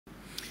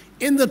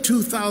In the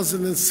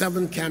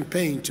 2007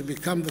 campaign to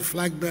become the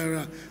flag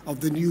bearer of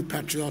the new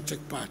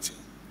Patriotic Party,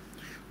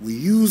 we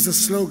used the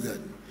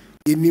slogan,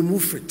 "Inimu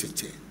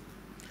Fritete,"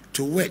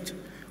 to wit,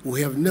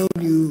 we have known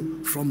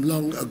you from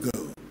long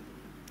ago.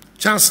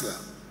 Chancellor,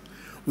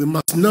 we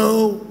must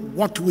know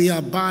what we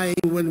are buying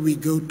when we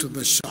go to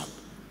the shop.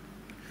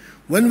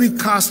 When we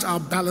cast our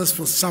ballots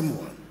for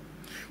someone,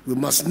 we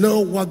must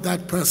know what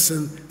that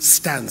person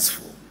stands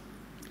for.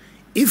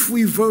 If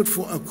we vote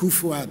for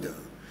Akufo-Addo,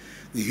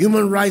 the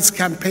human rights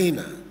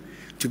campaigner,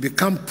 to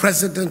become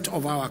president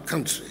of our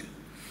country,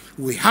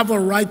 we have a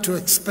right to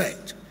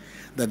expect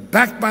that,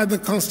 backed by the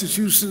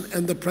Constitution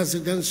and the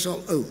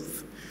presidential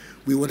oath,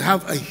 we would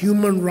have a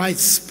human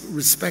rights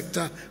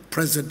respecter,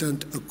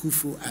 President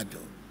Akufo-Addo.